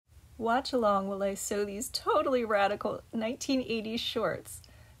Watch along while I sew these totally radical 1980s shorts.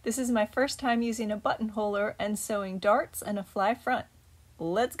 This is my first time using a buttonholer and sewing darts and a fly front.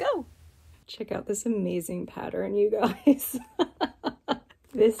 Let's go! Check out this amazing pattern, you guys.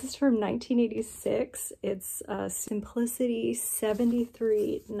 This is from 1986. It's Simplicity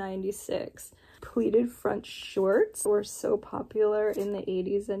 7396. Pleated front shorts were so popular in the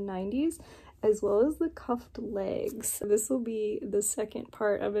 80s and 90s, as well as the cuffed legs. This will be the second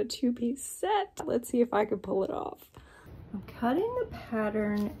part of a two-piece set. Let's see if I can pull it off. I'm cutting the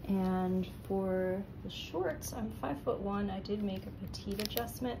pattern, and for the shorts, I'm 5'1". I did make a petite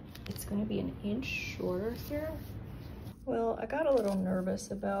adjustment. It's going to be an inch shorter here. Well, I got a little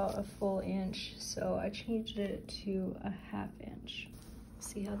nervous about a full inch, so I changed it to a ½ inch.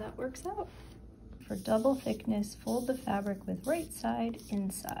 See how that works out. For double thickness, fold the fabric with right side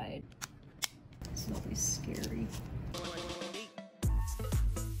inside. This will be scary.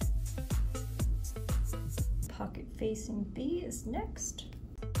 Pocket facing B is next.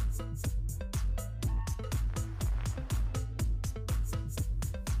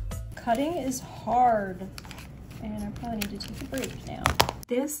 Cutting is hard, and I probably need to take a break now.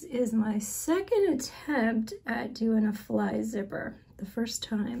 This is my second attempt at doing a fly zipper. The first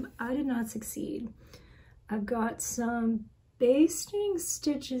time I did not succeed. I've got some basting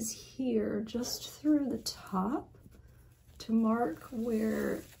stitches here just through the top to mark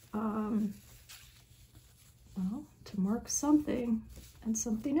where, well, to mark something and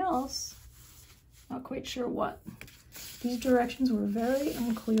something else. Not quite sure what. These directions were very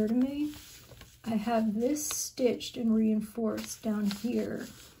unclear to me. I have this stitched and reinforced down here,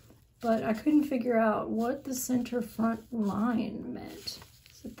 but I couldn't figure out what the center front line meant.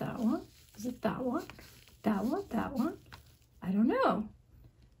 Is it that one? Is it that one? That one? That one? I don't know.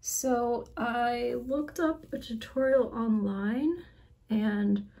 So I looked up a tutorial online,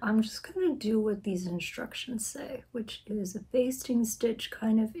 and I'm just gonna do what these instructions say, which is a basting stitch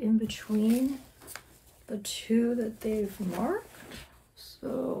kind of in between the two that they've marked.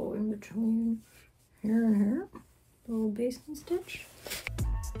 So in between here and here, a little basting stitch.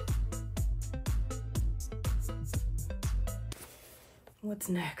 What's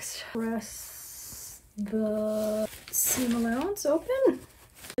next? Press the seam allowance open.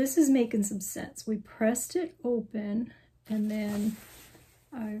 This is making some sense. We pressed it open, and then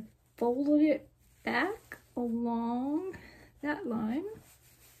I folded it back along that line,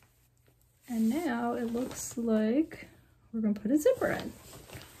 and now it looks like we're gonna put a zipper in.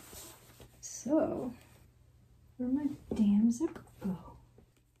 So, where'd my damn zipper go?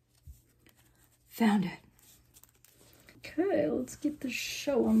 Found it. Okay, let's get the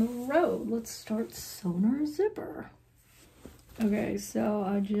show on the road. Let's start sewing our zipper. Okay, so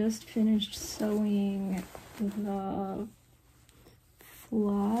I just finished sewing the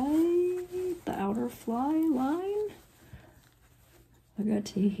outer fly line. I got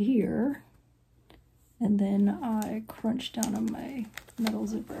to here, and then I crunched down on my metal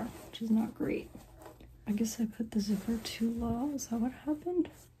zipper, which is not great. I guess I put the zipper too low. Is that what happened?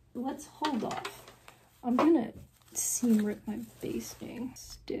 Let's hold off. I'm gonna seam rip my basting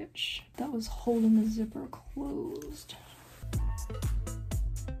stitch that was holding the zipper closed.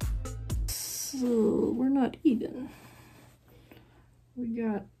 So we're not even. We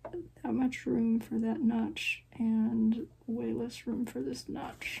got that much room for that notch and way less room for this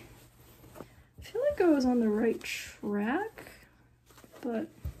notch. I feel like I was on the right track, but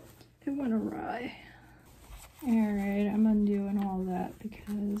it went awry. Alright, I'm undoing all that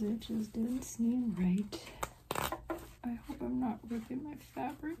because it just didn't seem right. I hope I'm not ripping my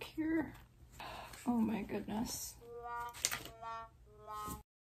fabric here. Oh my goodness.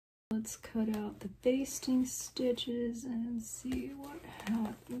 Let's cut out the basting stitches and see what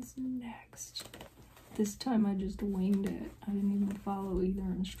happens next. This time I just winged it. I didn't even follow either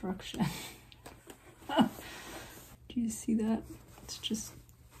instruction. Do you see that? It's just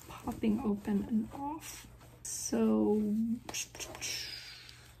popping open and off. So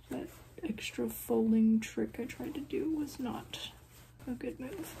that extra folding trick I tried to do was not a good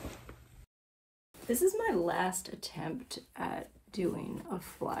move. This is my last attempt at doing a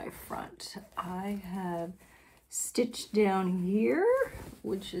fly front. I have stitched down here,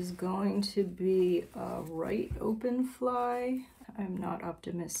 which is going to be a right open fly. I'm not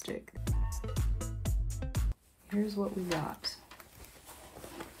optimistic. Here's what we got.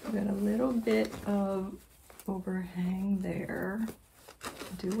 We got a little bit of overhang there.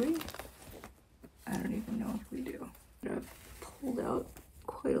 Do we? I don't even know if we do. I've pulled out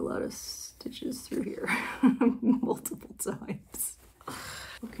quite a lot of stitches through here multiple times.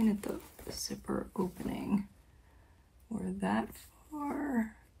 Looking at the zipper opening, we're that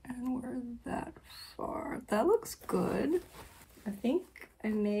far and that looks good. I think I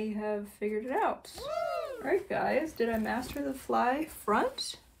may have figured it out. All right, guys, did I master the fly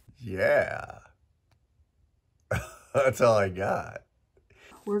front? Yeah. That's all I got.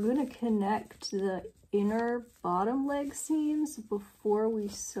 We're gonna connect the inner bottom leg seams before we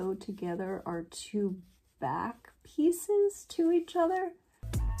sew together our two back pieces to each other.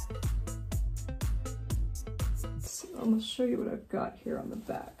 So I'm gonna show you what I've got here on the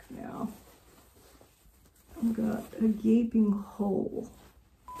back now. I've got a gaping hole.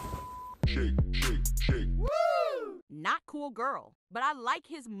 Shake, shake, shake. Woo! Not cool girl, but I like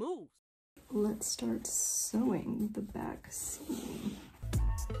his moves. Let's start sewing the back seam.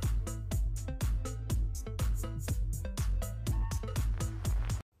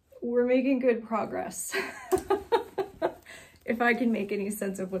 We're making good progress. If I can make any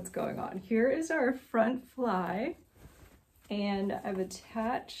sense of what's going on. Here is our front fly, and I've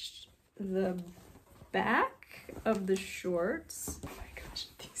attached the back of the shorts. Oh my gosh,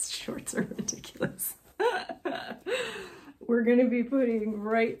 these shorts are ridiculous. We're gonna be putting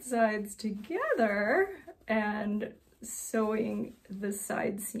right sides together and sewing the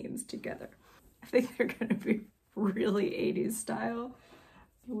side seams together. I think they're gonna be really 80s style.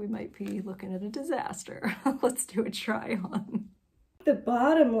 We might be looking at a disaster. Let's do a try on. The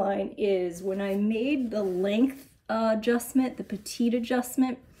bottom line is when I made the length adjustment, the petite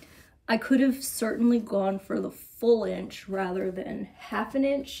adjustment, I could have certainly gone for the full inch rather than half an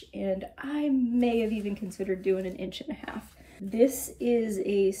inch, and I may have even considered doing an 1.5 inches. This is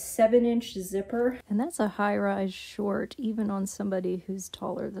a 7-inch zipper, and that's a high-rise short, even on somebody who's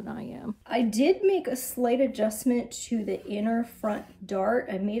taller than I am. I did make a slight adjustment to the inner front dart.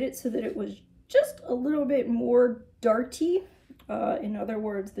 I made it so that it was just a little bit more darty. In other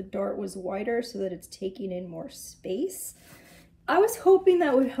words, the dart was wider so that it's taking in more space. I was hoping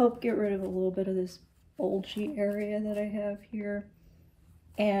that would help get rid of a little bit of this bulgy area that I have here.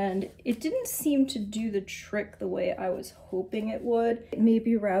 And it didn't seem to do the trick the way I was hoping it would.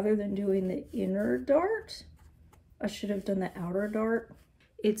 Maybe rather than doing the inner dart, I should have done the outer dart.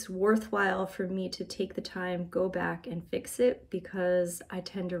 It's worthwhile for me to take the time, go back and fix it, because I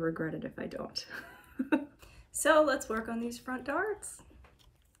tend to regret it if I don't. So let's work on these front darts.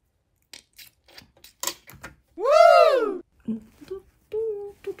 Woo!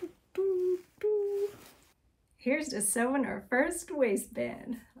 Here's to sewing our first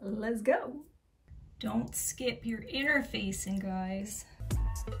waistband. Let's go. Don't skip your interfacing, guys.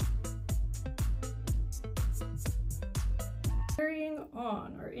 Carrying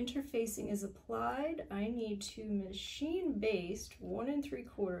on, our interfacing is applied. I need to machine baste 1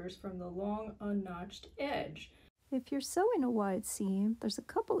 3/4 from the long unnotched edge. If you're sewing a wide seam, there's a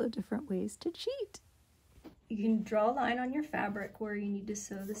couple of different ways to cheat. You can draw a line on your fabric where you need to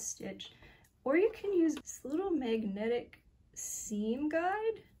sew the stitch, or you can use this little magnetic seam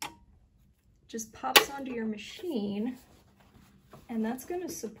guide. Just pops onto your machine, and that's going to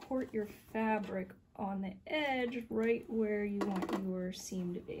support your fabric on the edge right where you want your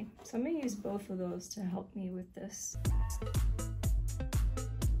seam to be. So I'm going to use both of those to help me with this.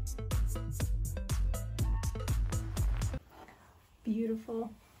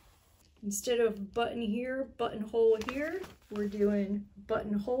 Beautiful. Instead of button here, buttonhole here, we're doing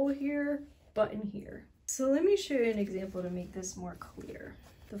buttonhole here, button here. So let me show you an example to make this more clear.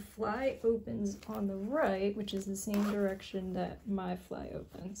 The fly opens on the right, which is the same direction that my fly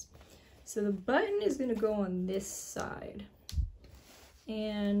opens. So the button is going to go on this side,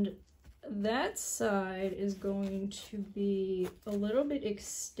 and that side is going to be a little bit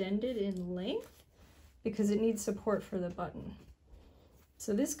extended in length because it needs support for the button.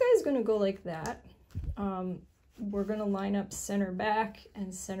 So this guy's going to go like that. We're going to line up center back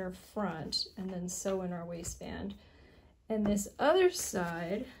and center front and then sew in our waistband. And this other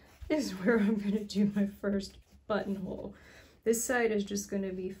side is where I'm going to do my first buttonhole. This side is just going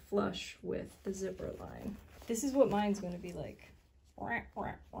to be flush with the zipper line. This is what mine's going to be like.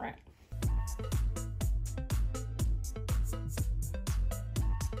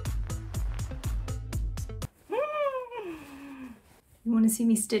 You want to see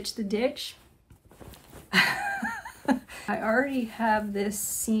me stitch the ditch? I already have this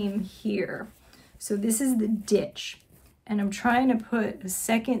seam here. So this is the ditch. And I'm trying to put a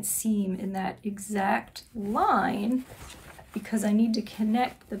second seam in that exact line because I need to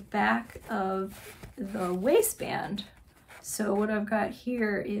connect the back of the waistband. So what I've got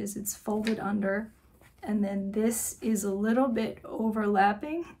here is it's folded under, and then this is a little bit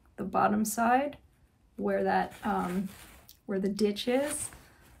overlapping the bottom side where that where the ditch is,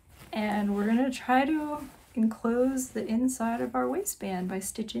 and we're gonna try to enclose the inside of our waistband by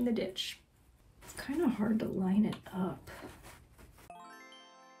stitching the ditch. It's kind of hard to line it up.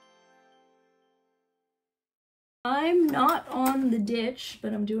 I'm not on the ditch,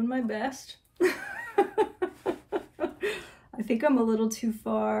 but I'm doing my best. I think I'm a little too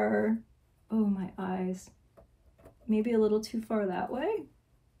far. Oh, my eyes. Maybe a little too far that way?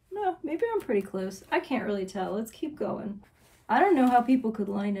 No, maybe I'm pretty close. I can't really tell. Let's keep going. I don't know how people could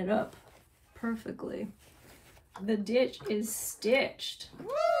line it up perfectly. The ditch is stitched.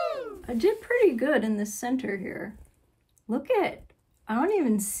 Woo! I did pretty good in the center here. Look at, I don't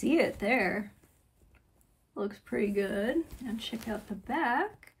even see it there. Looks pretty good. Now check out the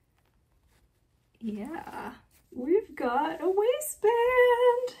back. Yeah, we've got a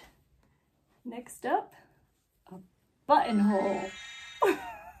waistband. Next up, a buttonhole.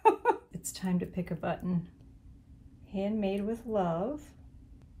 It's time to pick a button. Handmade with love,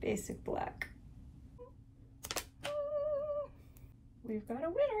 basic black. We've got a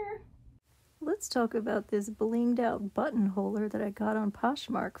winner. Let's talk about this blinged out buttonholer that I got on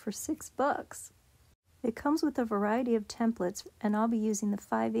Poshmark for $6. It comes with a variety of templates, and I'll be using the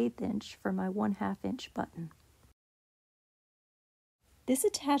 5/8 inch for my 1/2 inch button. This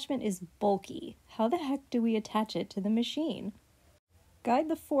attachment is bulky. How the heck do we attach it to the machine? Guide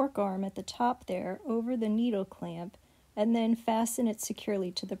the fork arm at the top there over the needle clamp, and then fasten it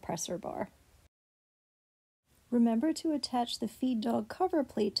securely to the presser bar. Remember to attach the feed dog cover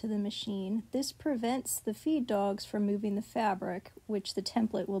plate to the machine. This prevents the feed dogs from moving the fabric, which the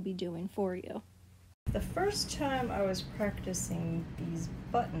template will be doing for you. The first time I was practicing these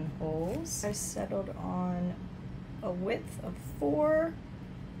buttonholes, I settled on a width of 4,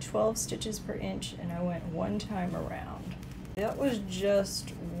 12 stitches per inch, and I went one time around. That was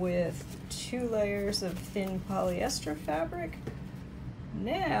just with 2 layers of thin polyester fabric.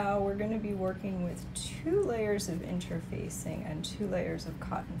 Now we're going to be working with 2 layers of interfacing and 2 layers of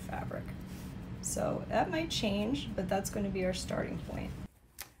cotton fabric. So that might change, but that's going to be our starting point.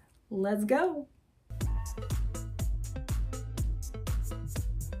 Let's go!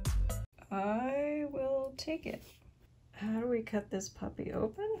 I will take it. How do we cut this puppy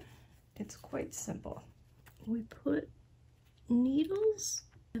open? It's quite simple. We put needles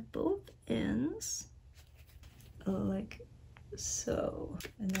at both ends, like so.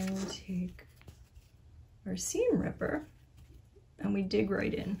 And then we'll take our seam ripper and we dig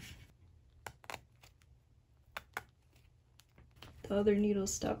right in. The other needle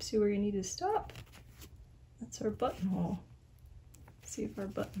stops you where you need to stop. That's our buttonhole. See if our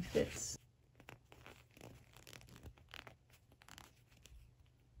button fits.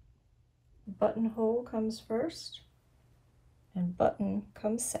 Buttonhole comes first and button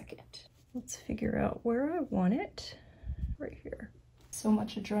comes second. Let's figure out where I want it. Right here. So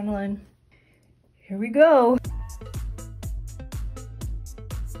much adrenaline. Here we go.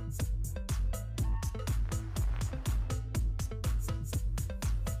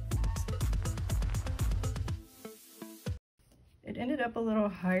 It ended up a little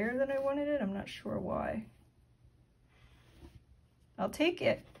higher than I wanted it. I'm not sure why. I'll take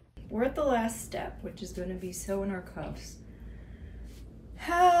it. We're at the last step, which is going to be sewing our cuffs.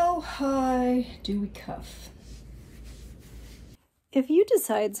 How high do we cuff? If you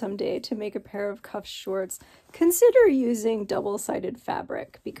decide someday to make a pair of cuff shorts, consider using double-sided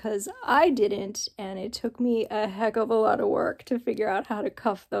fabric, because I didn't, and it took me a heck of a lot of work to figure out how to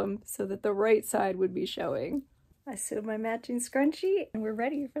cuff them so that the right side would be showing. I sewed my matching scrunchie, and we're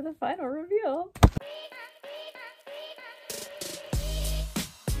ready for the final reveal.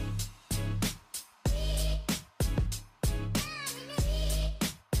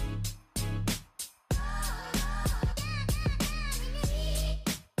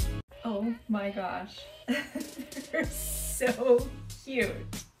 Oh my gosh, they're so cute.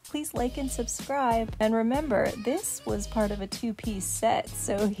 Please like and subscribe. And remember, this was part of a 2-piece set,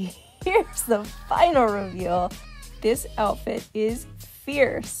 so here's the final reveal. This outfit is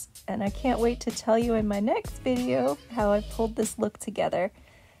fierce, and I can't wait to tell you in my next video how I pulled this look together.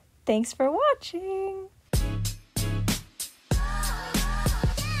 Thanks for watching.